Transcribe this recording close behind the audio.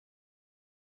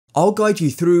I'll guide you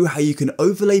through how you can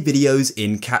overlay videos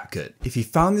in CapCut. If you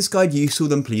found this guide useful,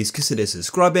 then please consider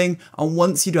subscribing, and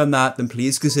once you've done that, then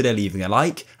please consider leaving a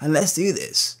like, and let's do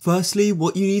this. Firstly,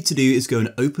 what you need to do is go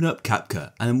and open up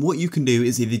CapCut, and then what you can do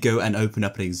is either go and open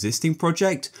up an existing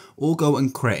project or go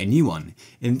and create a new one.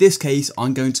 In this case,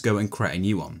 I'm going to go and create a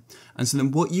new one. And so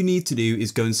then what you need to do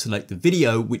is go and select the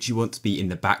video which you want to be in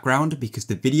the background, because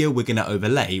the video we're going to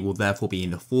overlay will therefore be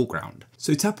in the foreground.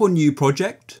 So tap on New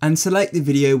Project and select the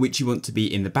video which you want to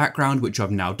be in the background, which I've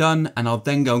now done, and I'll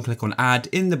then go and click on Add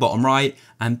in the bottom right,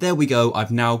 and there we go, I've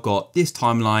now got this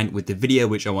timeline with the video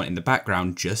which I want in the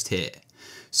background just here.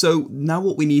 So now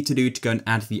what we need to do to go and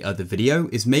add the other video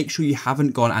is make sure you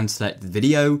haven't gone and selected the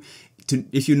video.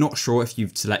 If you're not sure if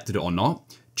you've selected it or not,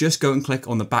 just go and click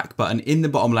on the back button in the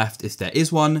bottom left if there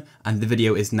is one, and the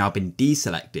video has now been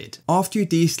deselected. After you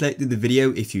deselected the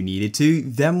video, if you needed to,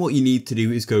 then what you need to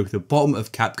do is go to the bottom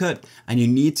of CapCut and you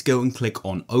need to go and click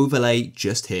on overlay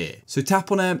just here. So tap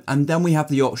on it, and then we have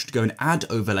the option to go and add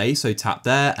overlay, so tap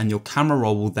there and your camera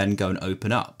roll will then go and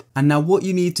open up. And now what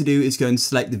you need to do is go and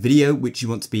select the video which you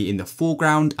want to be in the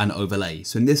foreground and overlay.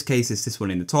 So in this case, it's this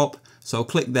one in the top. So I'll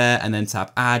click there and then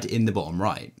tap add in the bottom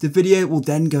right. The video will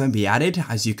then go and be added,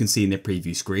 as you can see in the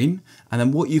preview screen. And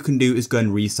then what you can do is go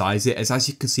and resize it, as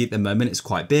you can see at the moment, it's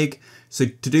quite big. So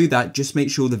to do that, just make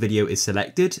sure the video is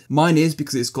selected. Mine is,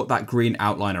 because it's got that green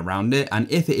outline around it.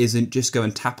 And if it isn't, just go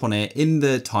and tap on it in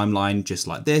the timeline just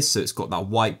like this. So it's got that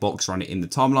white box around it in the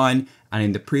timeline. And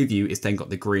in the preview, it's then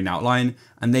got the green outline.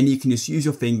 And then you can just use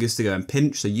your fingers to go and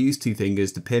pinch. So use 2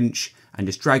 fingers to pinch and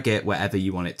just drag it wherever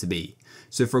you want it to be.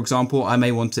 So for example, I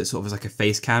may want it sort of as like a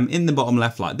face cam in the bottom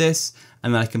left like this,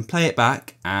 and then I can play it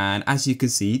back, and as you can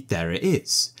see, there it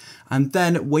is. And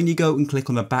then when you go and click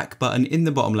on the back button in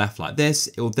the bottom left like this,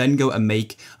 it will then go and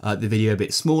make the video a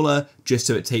bit smaller, just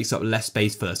so it takes up less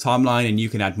space for the timeline, and you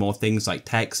can add more things like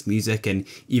text, music, and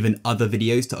even other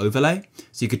videos to overlay.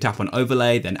 So you could tap on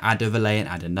overlay, then add overlay and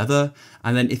add another.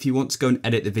 And then if you want to go and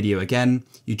edit the video again,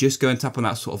 you just go and tap on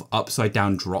that sort of upside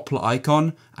down droplet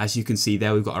icon. As you can see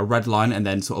there, we've got a red line and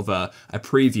then sort of a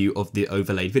preview of the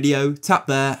overlaid video. Tap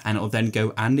there and it'll then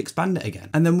go and expand it again.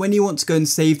 And then when you want to go and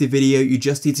save the video, you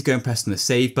just need to go and press on the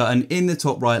save button in the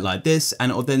top right like this, and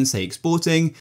it'll then say exporting.